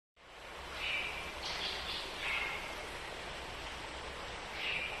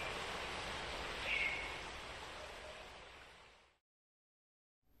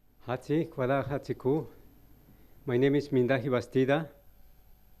Hatsi, Kwada Hatsiku. My name is Mindahi Bastida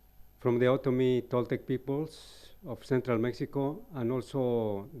from the Otomi-Toltec peoples of Central Mexico and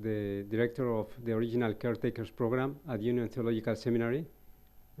also the director of the original Caretakers program at Union Theological Seminary,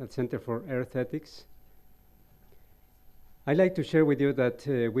 at Center for Earth Ethics. I'd like to share with you that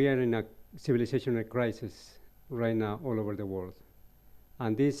we are in a civilizational crisis right now all over the world.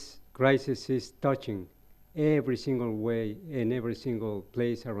 And this crisis is touching every single way in every single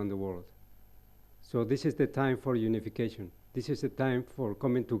place around the world. So this is the time for unification. This is the time for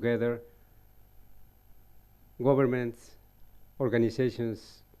coming together, governments,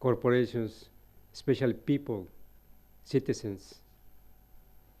 organizations, corporations, especially people, citizens.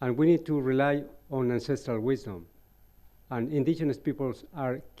 And we need to rely on ancestral wisdom. And indigenous peoples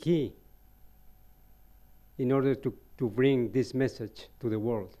are key in order to bring this message to the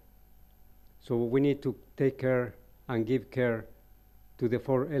world. So we need to take care and give care to the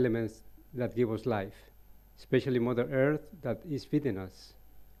four elements that give us life, especially Mother Earth that is feeding us,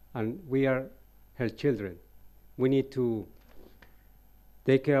 and we are her children. We need to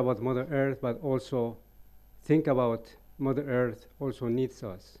take care about Mother Earth, but also think about Mother Earth also needs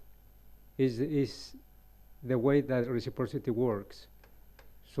us. Is the way that reciprocity works.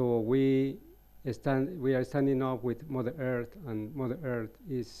 So we are standing up with Mother Earth, and Mother Earth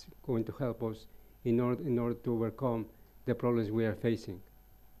is going to help us in order to overcome the problems we are facing.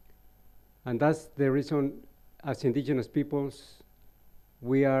 And that's the reason, as indigenous peoples,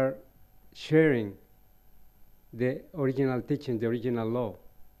 we are sharing the original teaching, the original law,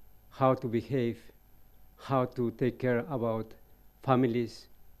 how to behave, how to take care about families,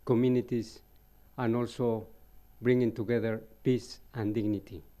 communities, and also bringing together peace and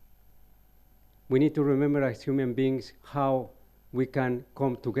dignity. We need to remember as human beings how we can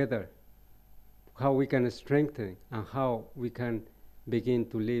come together, how we can strengthen, and how we can begin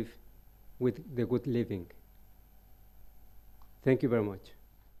to live with the good living. Thank you very much.